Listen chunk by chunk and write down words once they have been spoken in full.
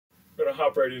gonna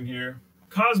hop right in here.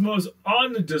 Cosmo's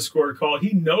on the Discord call.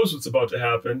 He knows what's about to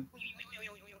happen.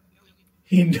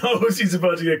 He knows he's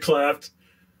about to get clapped.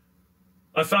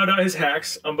 I found out his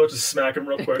hacks. I'm about to smack him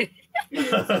real quick.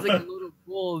 Sounds like a little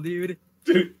bull, dude.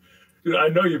 Dude, I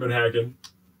know you've been hacking.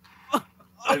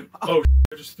 Oh,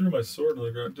 I just threw my sword on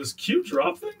the ground. Does Q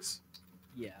drop things?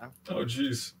 Yeah. Oh,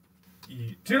 jeez.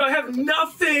 Dude, I have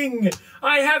nothing!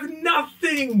 I have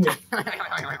nothing!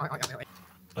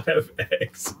 I have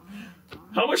eggs.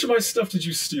 How much of my stuff did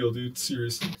you steal, dude?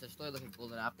 Seriously. I stole like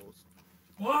golden apples.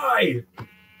 Why?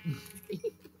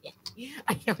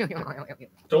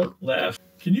 Don't laugh.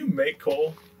 Can you make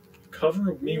coal?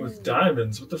 Cover me with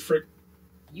diamonds. What the frick?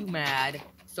 You mad?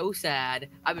 So sad.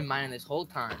 I've been mining this whole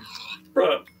time.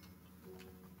 Bruh.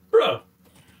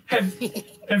 Have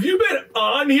you been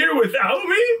on here without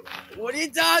me? What are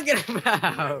you talking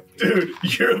about? Dude,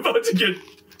 you're about to get...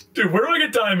 Dude, where do I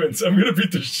get diamonds? I'm gonna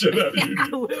beat the shit out of you,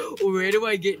 dude. Where do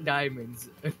I get diamonds?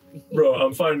 Bro,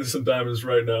 I'm finding some diamonds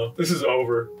right now. This is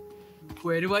over.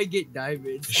 Where do I get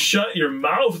diamonds? Shut your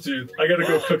mouth, dude. I gotta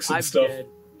go cook some I'm stuff. dead.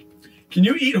 Can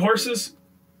you eat horses?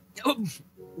 Oh,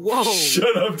 whoa.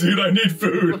 Shut up, dude. I need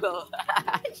food.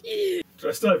 Dude,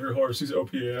 I still have your horse. He's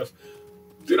OPAF.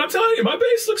 Dude, I'm telling you, my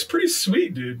base looks pretty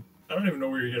sweet, dude. I don't even know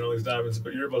where you're getting all these diamonds,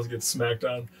 but you're about to get smacked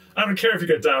on. I don't care if you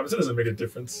get diamonds. It doesn't make a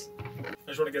difference. I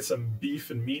just want to get some beef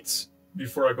and meats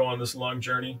before I go on this long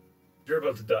journey. You're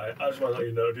about to die. I just want to let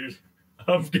you know, dude.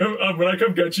 When I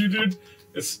come get you, dude,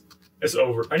 it's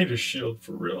over. I need a shield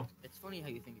for real. It's funny how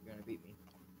you think you're gonna beat me.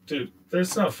 Dude,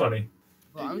 it's not funny.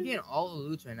 Well, I'm getting all the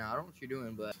loot right now. I don't know what you're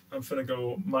doing, but... I'm finna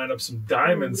go mine up some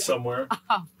diamonds somewhere.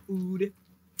 Food.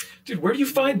 Dude, where do you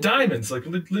find diamonds? Like,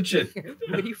 legit.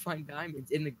 Where do you find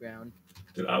diamonds? In the ground.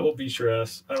 Dude, I will beat your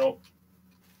ass. I don't...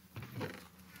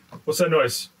 What's that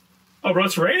noise? Oh, bro,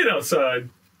 it's raining outside.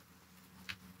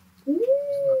 This is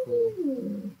not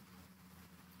cool.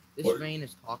 This rain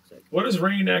is toxic. What does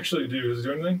rain actually do? Does it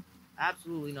do anything?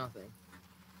 Absolutely nothing.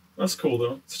 That's cool,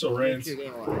 though. It still rains. That's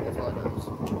all it does.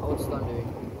 Oh, it's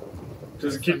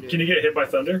thundering. Can you get hit by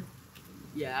thunder?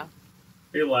 Yeah.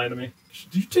 Are you lying to me?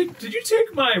 Did you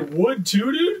take my wood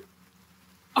too, dude?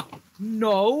 Oh,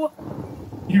 no.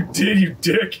 You did, you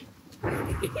dick.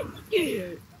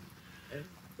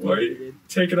 Why are you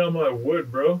taking on my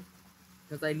wood, bro?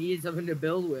 Because I needed something to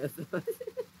build with.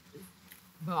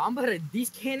 Bro, these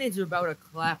cannons are about to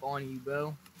clap on you,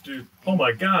 bro. Dude, oh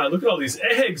my god, look at all these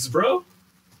eggs, bro.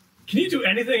 Can you do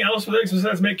anything else with eggs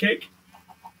besides make cake?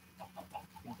 You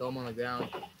can throw them on the ground.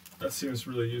 That seems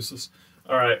really useless.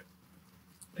 Alright.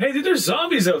 Hey, dude, there's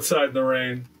zombies outside in the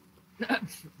rain.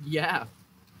 Yeah.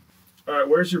 Alright,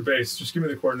 where's your base? Just give me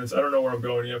the coordinates. I don't know where I'm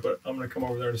going yet, but I'm gonna come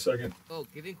over there in a second. Oh,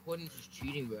 giving coordinates is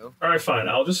cheating, bro. Alright, fine.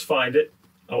 I'll just find it.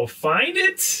 I will find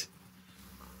it!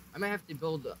 I might have to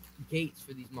build gates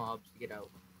for these mobs to get out.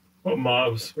 What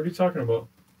mobs? What are you talking about?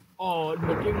 Oh,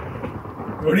 looking.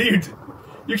 What are you...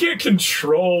 You can't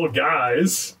control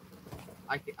guys.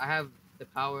 I have the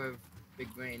power of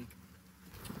big brain.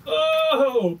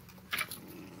 Oh!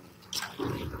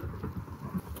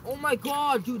 Oh my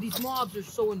god, dude, these mobs are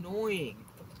so annoying.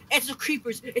 It's the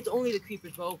creepers. It's only the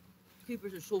creepers, bro.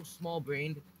 Creepers are so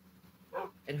small-brained.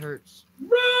 It hurts.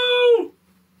 Bro!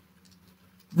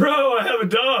 Bro, I have a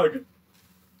dog.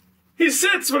 He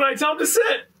sits when I tell him to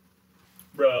sit.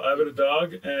 Bro, I have a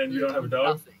dog, and you don't have a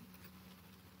dog? Nothing.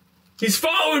 He's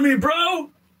following me, bro!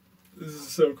 This is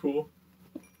so cool.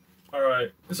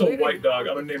 Alright, it's a white dog.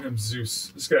 I'm gonna name him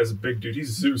Zeus. This guy's a big dude. He's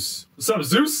Zeus. What's up,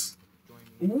 Zeus?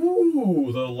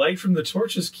 Ooh, the light from the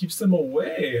torches keeps them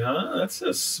away, huh? That's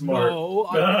a smart. No,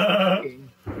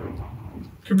 I'm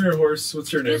Come here, horse.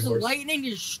 What's your name, There's horse? lightning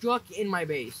just struck in my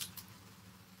base.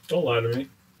 Don't lie to me.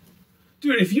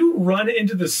 Dude, if you run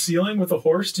into the ceiling with a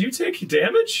horse, do you take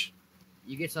damage?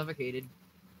 You get suffocated.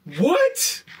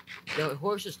 What? The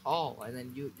horse is tall, and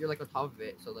then you're like on top of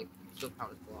it, so like you still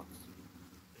count as blocks.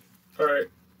 Alright.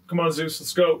 Come on, Zeus,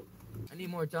 let's go. I need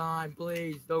more time,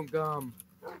 please. Don't come.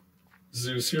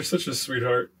 Zeus, you're such a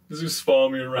sweetheart. Zeus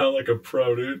following me around like a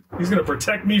pro, dude. He's gonna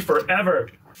protect me forever.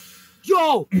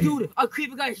 Yo, dude, a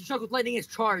creeper guy struck with lightning is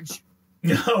charged.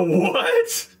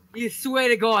 What? You swear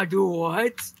to God, dude,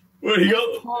 what? What, he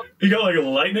got like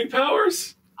lightning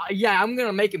powers? Yeah, I'm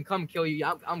gonna make him come kill you.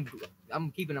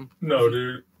 I'm keeping him. No,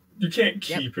 dude. You can't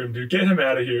keep him, dude. Get him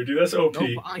out of here, dude. That's OP.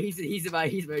 Nope, he's a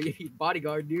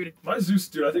bodyguard, dude. My Zeus,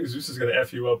 dude, I think Zeus is gonna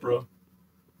F you up, bro.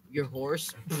 Your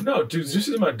horse? No, dude, Zeus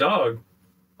is my dog.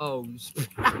 Oh.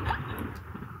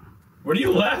 What are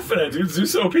you laughing at, dude?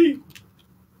 Zeus OP. Can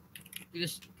we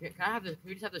just have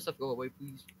this stuff go away,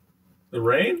 please? The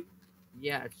rain?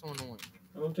 Yeah, it's so annoying.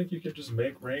 I don't think you could just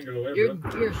make rain go away, You're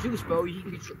bro. you're Zeus, bro. You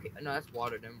can control. No, that's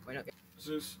water. Then why not?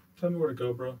 Zeus, tell me where to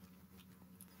go, bro.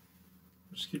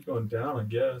 Just keep going down, I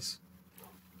guess.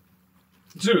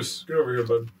 Zeus, get over here,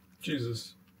 bud.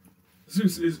 Jesus.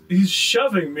 Zeus he's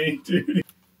shoving me, dude.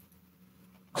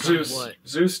 Zeus, What?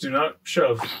 Zeus, do not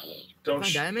shove. Don't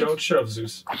shove,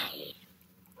 Zeus.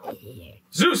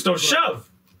 Zeus, don't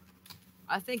shove.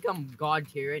 I think I'm God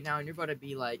tier right now, and you're about to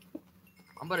be like,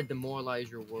 I'm about to demoralize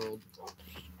your world.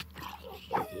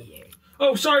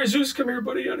 Oh, sorry, Zeus. Come here,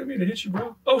 buddy. I didn't mean to hit you,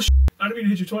 bro. Oh, I didn't mean to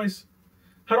hit you twice.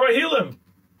 How do I heal him?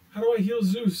 How do I heal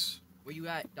Zeus? Where you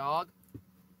at, dog?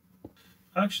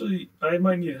 Actually, I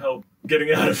might need help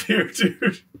getting out of here,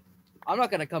 dude. I'm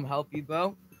not gonna come help you,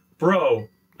 bro. Bro,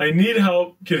 I need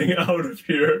help getting out of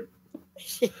here.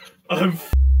 I'm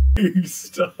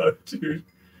stuck, dude.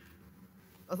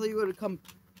 I thought you were gonna come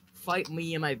fight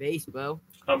me in my base, bro.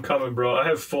 I'm coming, bro. I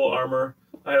have full armor.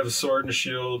 I have a sword and a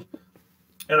shield.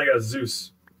 And I got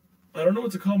Zeus. I don't know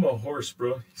what to call him a horse,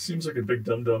 bro. He seems like a big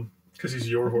dum-dum. Because he's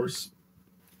your horse.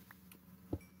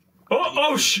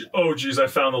 Oh, jeez, I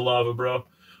found the lava, bro.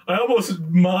 I almost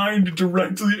mined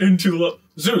directly into the lava.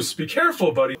 Zeus, be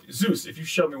careful, buddy. Zeus, if you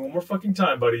shove me one more fucking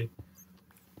time, buddy.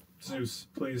 Zeus,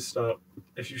 please stop.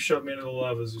 If you shove me into the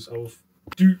lava, Zeus, I will...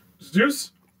 Dude,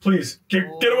 Zeus, please, get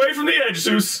away from the edge,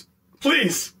 Zeus.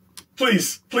 Please,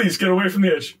 please, please, get away from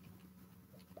the edge.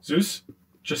 Zeus,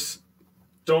 just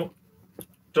don't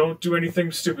do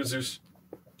anything stupid, Zeus.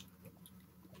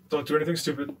 Don't do anything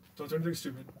stupid. Don't do anything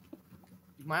stupid.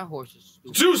 My horse is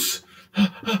stupid. Zeus!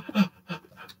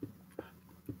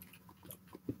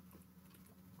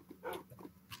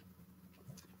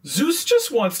 Zeus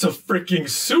just wants to freaking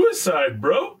suicide,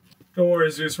 bro. Don't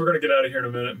worry, Zeus. We're gonna get out of here in a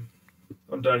minute.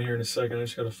 I'm done here in a second. I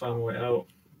just gotta find my way out.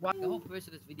 The whole purpose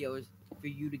of this video is for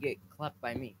you to get clapped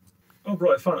by me. Oh,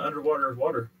 bro, I found underwater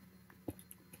water.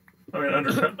 I mean,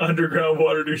 underground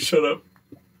water, dude. Shut up.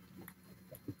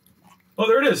 Oh,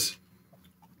 there it is.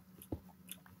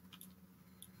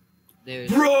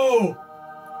 Bro!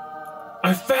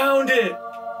 I found it!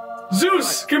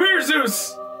 Zeus! Come here,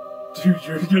 Zeus! Dude,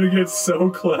 you're gonna get so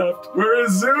clapped. Where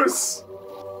is Zeus?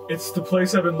 It's the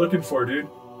place I've been looking for, dude.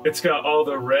 It's got all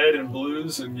the red and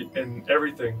blues and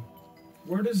everything.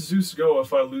 Where does Zeus go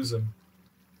if I lose him?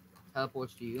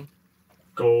 Teleports to you.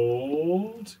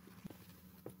 Gold.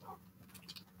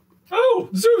 Oh,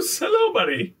 Zeus! Hello,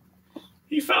 buddy!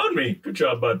 He found me. Good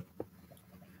job, bud.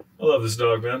 I love this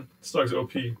dog, man. This dog's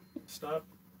OP. Stop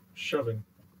shoving.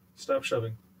 Stop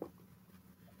shoving.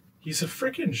 He's a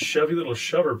freaking chevy little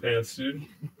shover pants, dude.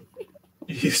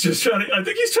 He's just trying to... I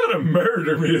think he's trying to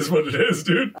murder me is what it is,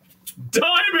 dude.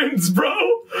 Diamonds, bro!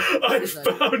 I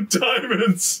found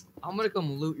diamonds! I'm gonna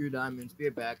come loot your diamonds. Be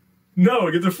right back. No,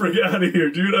 get the frick out of here,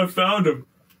 dude. I found him.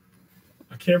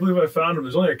 I can't believe I found him.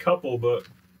 There's only a couple, but...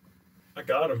 I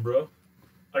got him, bro.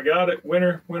 I got it.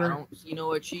 Winner, winner. I don't see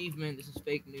no achievement. This is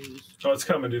fake news. Oh, it's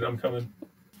coming, dude. I'm coming.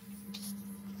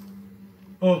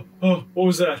 Oh, what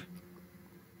was that?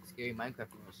 Scary Minecraft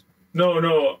noise.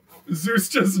 No. Zeus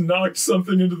just knocked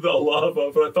something into the lava,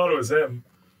 but I thought it was him.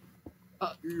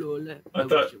 Lol.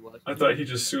 I thought he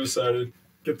just suicided.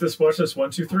 Get this, watch this. 1,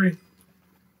 2, 3.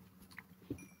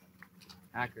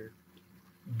 Hacker.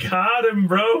 Got him,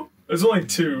 bro. There's only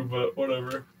 2, but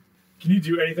whatever. Can you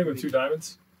do anything with 2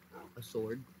 diamonds? A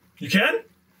sword. You can?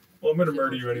 Well, I'm gonna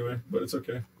murder you anyway, but it's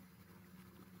okay.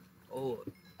 Oh,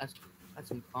 that's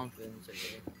some confidence right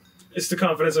there. It's the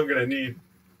confidence I'm gonna need.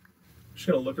 I'm just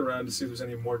gonna look around to see if there's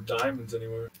any more diamonds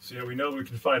anywhere. So yeah, we know we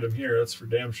can find them here. That's for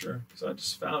damn sure. Because I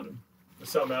just found them.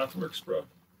 That's how math works, bro.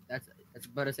 That's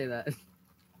better say that.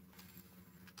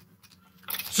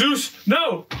 Zeus,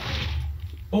 no!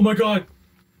 Oh my god.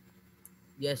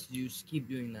 Yes, Zeus, keep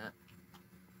doing that.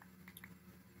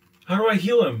 How do I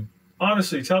heal him?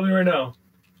 Honestly, tell me right now.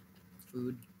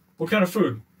 Food. What kind of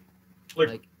food?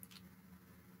 Like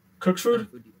cooked food?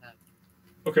 Food you have.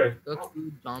 Okay. Cooked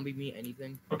food, zombie meat,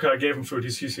 anything. Okay, I gave him food.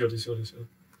 He's healed.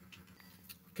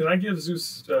 Can I give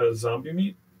Zeus zombie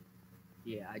meat?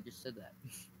 Yeah, I just said that.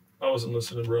 I wasn't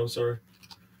listening, bro. I'm sorry.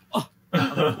 Oh.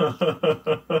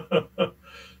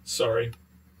 Sorry.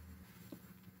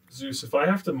 Zeus, if I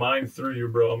have to mine through you,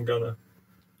 bro, I'm gonna.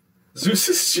 Zeus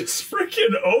is just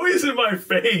freaking always in my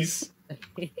face.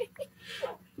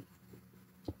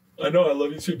 I know, I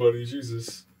love you too, buddy.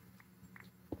 Jesus.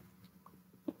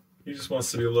 He just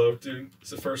wants to be loved, dude.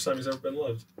 It's the first time he's ever been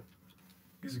loved.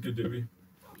 He's a good doobie.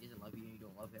 He doesn't love you and you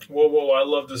don't love him. Whoa, I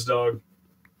love this dog.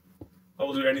 I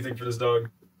will do anything for this dog.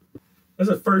 That's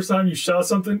the first time you shot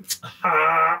something?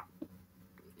 Ha!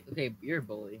 Okay, you're a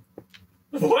bully.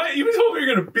 What? You told me you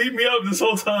were gonna beat me up this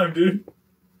whole time, dude.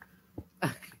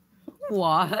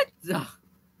 What?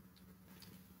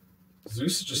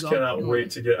 Zeus just cannot wait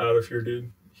to get out of here,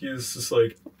 dude. He is just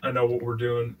like, I know what we're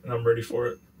doing, and I'm ready for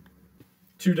it.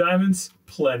 2 diamonds?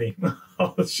 Plenty.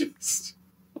 Oh, it's just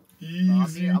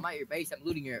easy. I'm at your base. I'm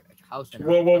looting your house.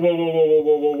 Whoa, whoa, whoa, whoa, whoa, whoa,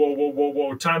 whoa, whoa, whoa, whoa, whoa,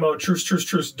 whoa. Time out. Truce, truce,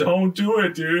 truce. Don't do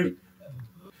it, dude.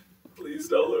 Please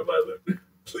don't loot my loot.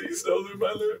 Please don't loot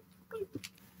my loot.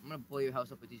 I'm gonna blow your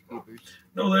house up with these creepers.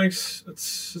 No thanks.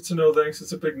 It's a no thanks.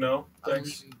 It's a big no.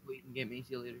 Thanks. You can get me.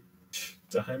 See you later.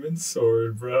 Diamond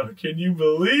sword, bro. Can you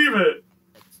believe it?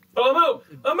 Oh, I'm out.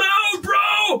 I'm out,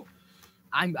 bro.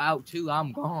 I'm out too.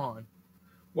 I'm gone.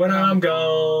 When I'm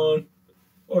gone.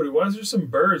 Oh, dude, why is there some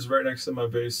birds right next to my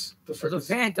base? The frick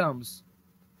Those are phantoms.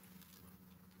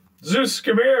 Zeus,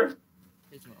 come here.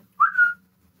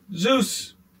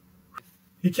 Zeus.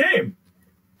 He came.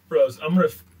 Bros, I'm gonna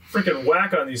freaking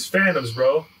whack on these phantoms,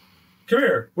 bro. Come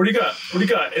here. What do you got? What do you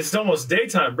got? It's almost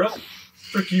daytime, bro.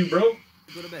 Frick you, bro.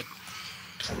 Go to bed.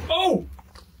 Oh!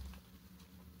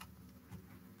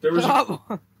 There was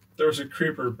a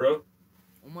creeper, bro.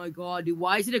 Oh my god, dude.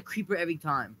 Why is it a creeper every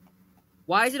time?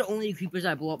 Why is it only creepers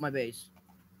that blow up my base?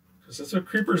 Because that's what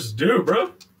creepers do,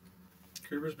 bro.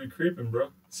 Creepers be creeping, bro.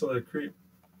 So they creep.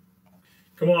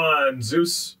 Come on,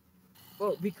 Zeus.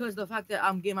 Well, because the fact that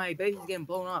my base is getting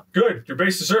blown up. Good. Your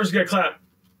base deserves to get clapped.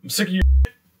 I'm sick of you.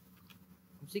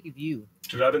 I'm sick of you.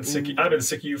 Dude, I've been sick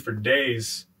of you for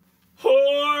days.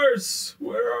 Horse!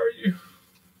 Where are you?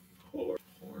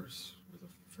 Horse. Where the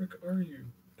frick are you?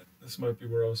 This might be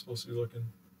where I was supposed to be looking.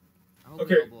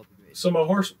 Okay. So my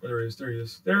horse, there he is,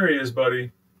 there he is,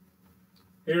 buddy.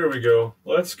 Here we go,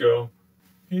 let's go.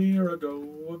 Here I go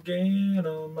again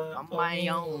on my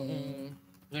own.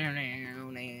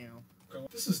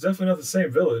 This is definitely not the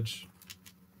same village.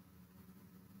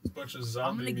 A bunch of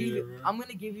zombies. I'm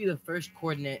gonna give you the first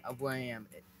coordinate of where I am.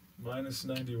 Minus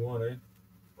 91, eh?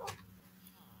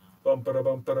 Bum ba da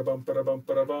bum ba da bum ba da bum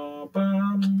ba da bum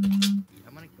bum.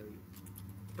 I'm gonna kill you.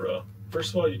 Bro.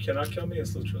 First of all, you cannot kill me.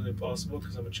 It's literally impossible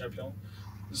because I'm a champion.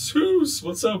 Zeus,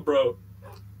 what's up, bro?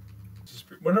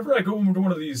 Whenever I go into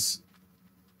one of these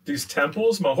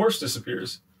temples, my horse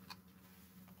disappears.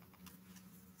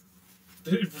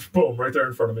 Boom, right there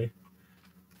in front of me.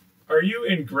 Are you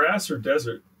in grass or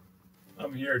desert?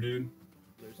 I'm here, dude.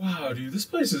 Wow, dude, this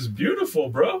place is beautiful,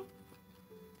 bro.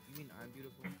 You mean I'm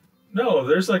beautiful? No,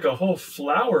 there's like a whole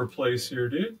flower place here,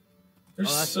 dude.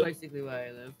 That's basically where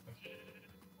I live.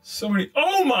 So many.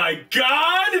 Oh my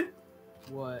god!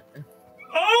 What?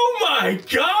 Oh my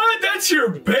god! That's your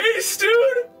base,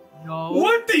 dude! No.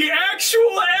 What the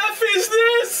actual F is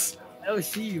this? I don't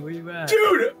see you. Where you at?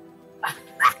 Dude!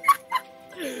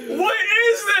 What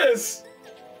is this?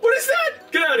 What is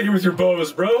that? Get out of here with your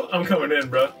bows, bro. I'm coming in,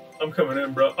 bro. I'm coming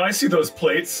in, bro. I see those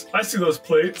plates. I see those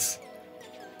plates.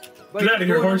 Wait, get out of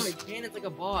here, horse. It's like a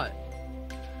bot.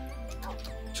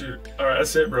 Dude, alright,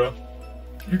 that's it, bro.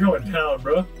 You're going down,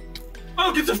 bro.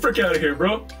 Oh, get the frick out of here,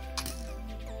 bro.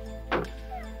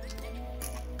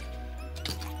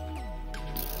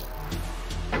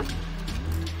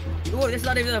 Oh, that's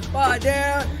not even a bot,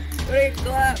 dude. Wait,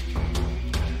 clap.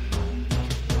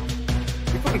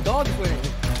 Your fucking dog is winning.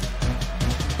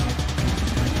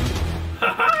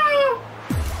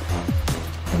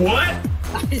 What?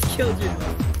 I just killed you.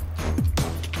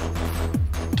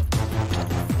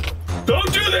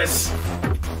 Don't do this!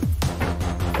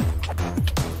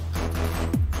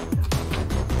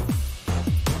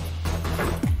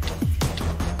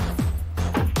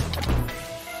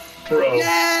 Bro.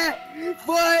 Yeah!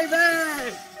 Boy,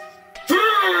 man!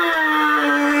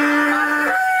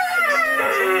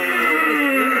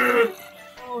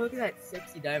 Oh, look at that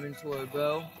sexy diamond sword,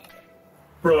 bro.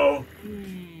 Bro,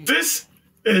 this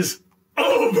is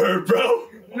over, bro.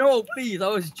 No, please, I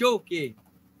was joking.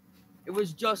 It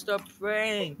was just a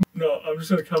prank. No, I'm just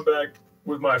gonna come back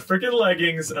with my freaking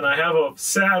leggings, and I have a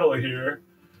saddle here.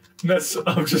 And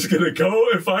I'm just gonna go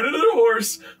and find another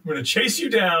horse. I'm gonna chase you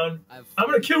down. I'm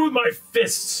gonna kill with my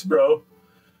fists, bro.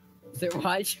 So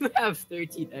why'd you have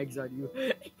 13 eggs on you?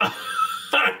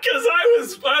 Because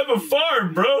I have a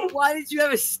farm, bro. Why did you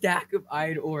have a stack of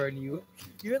iron ore on you?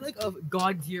 You're like a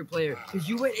god tier player. Because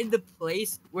you went in the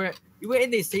place where you went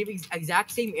in the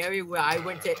exact same area where I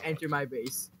went to enter my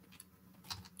base.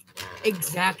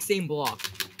 Exact same block.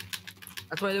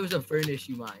 That's why there was a furnace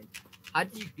you mined. How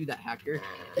did you do that, hacker?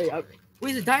 Hey, wait,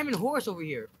 there's a diamond horse over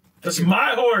here. That's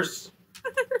my horse.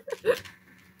 I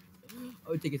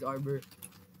would take his armor.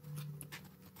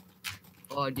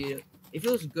 Oh, dude. It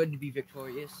feels good to be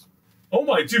victorious. Oh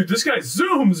my dude, this guy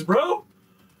zooms, bro.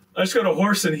 I just got a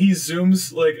horse and he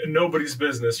zooms like nobody's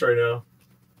business right now.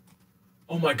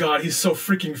 Oh my god, he's so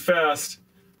freaking fast.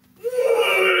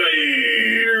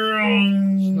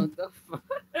 What the fuck?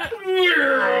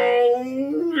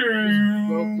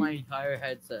 Broke my entire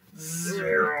headset.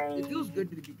 It feels good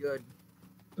to be good.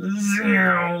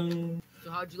 So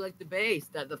how'd you like the bass?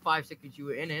 That the 5 seconds you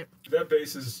were in it. That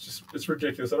bass is just—it's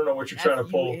ridiculous. I don't know what you're trying to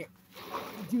pull.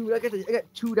 Dude, I got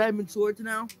 2 diamond swords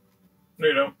now. No,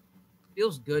 you don't.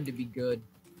 Feels good to be good.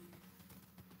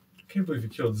 I can't believe you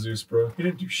killed Zeus, bro. He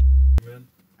didn't do shit, man.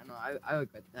 I know. I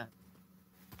regret that.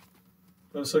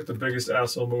 That was like the biggest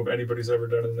asshole move anybody's ever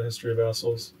done in the history of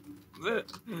assholes.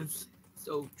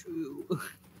 So true.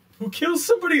 Who kills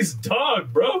somebody's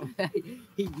dog, bro?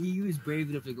 he was brave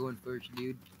enough to go in first,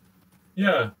 dude.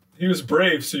 Yeah, he was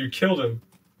brave, so you killed him.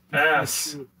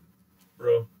 Ass.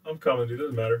 Bro, I'm coming, dude.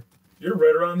 Doesn't matter. You're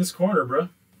right around this corner, bro.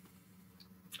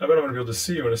 I bet I'm gonna be able to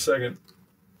see you in a second.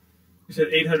 You said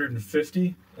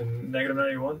 850 and negative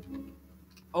 91?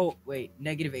 Oh, wait.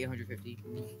 Negative 850.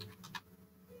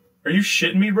 Are you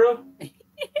shitting me, bro?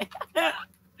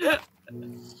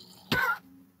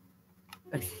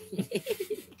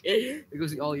 There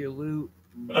goes all your loot.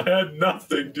 I had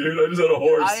nothing, dude. I just had a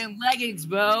horse. Iron leggings,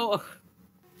 bro.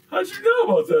 How'd you know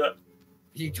about that?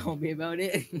 You told me about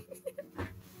it.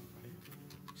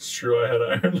 It's true, I had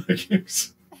iron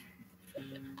leggings.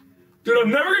 Dude,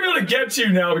 I'm never gonna be able to get to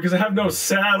you now because I have no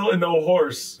saddle and no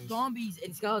horse. Zombies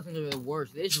and skeletons are the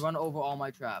worst. They just run over all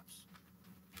my traps.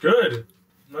 Good.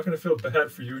 I'm not gonna feel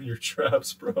bad for you and your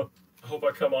traps, bro. I hope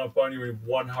I come up on you with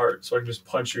 1 heart so I can just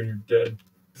punch you and you're dead.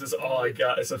 This is all I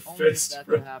got. It's a fist, that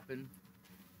bro. could happen.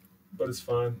 But it's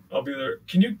fine. I'll be there.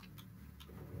 Can you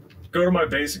go to my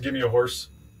base and give me a horse?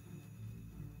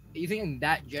 You think I'm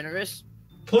that generous?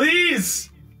 Please!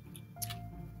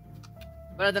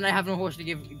 But then I have no horse to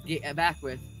get back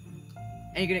with.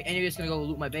 And you're just gonna go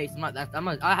loot my base. I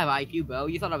have IQ, bro.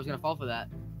 You thought I was gonna fall for that.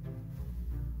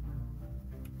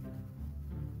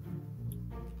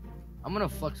 I'm gonna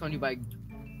flex on you by.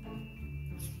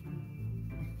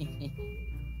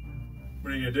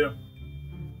 What are you gonna do?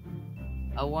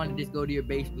 I want to just go to your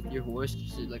base with your horse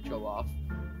just to like show off.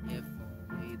 If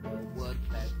only the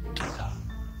woodpecker.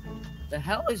 The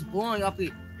hell is blowing up?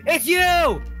 It's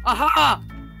you! Aha!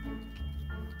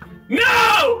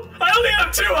 No! I only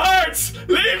have 2 hearts! Leave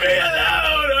me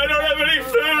alone! I don't have any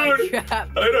food!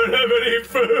 I don't have any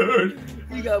food!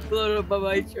 You got blown up by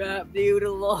my trap, dude,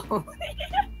 alone.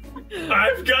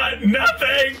 I've got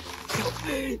nothing!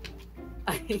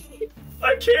 I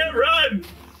can't run!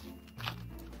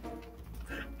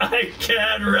 I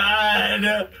can't run!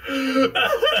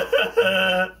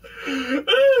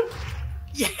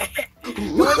 Yeah!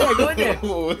 Go in there! No.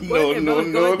 What?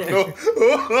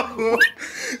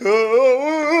 No!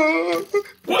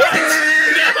 What the?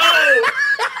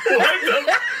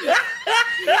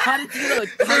 How did you know?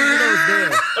 How did you know it's there?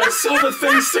 I saw the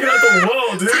thing sticking out the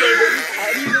wall, dude. How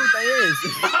do you know what that is?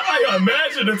 I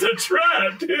imagine it's a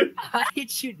trap, dude. How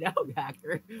did you know,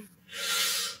 hacker?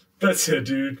 That's it,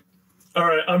 dude. All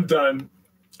right, I'm done.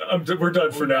 We're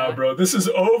done for now, bro. This is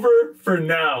over for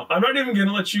now. I'm not even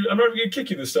gonna let you. I'm not even gonna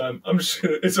kick you this time. I'm just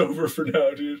gonna. It's over for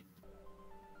now, dude.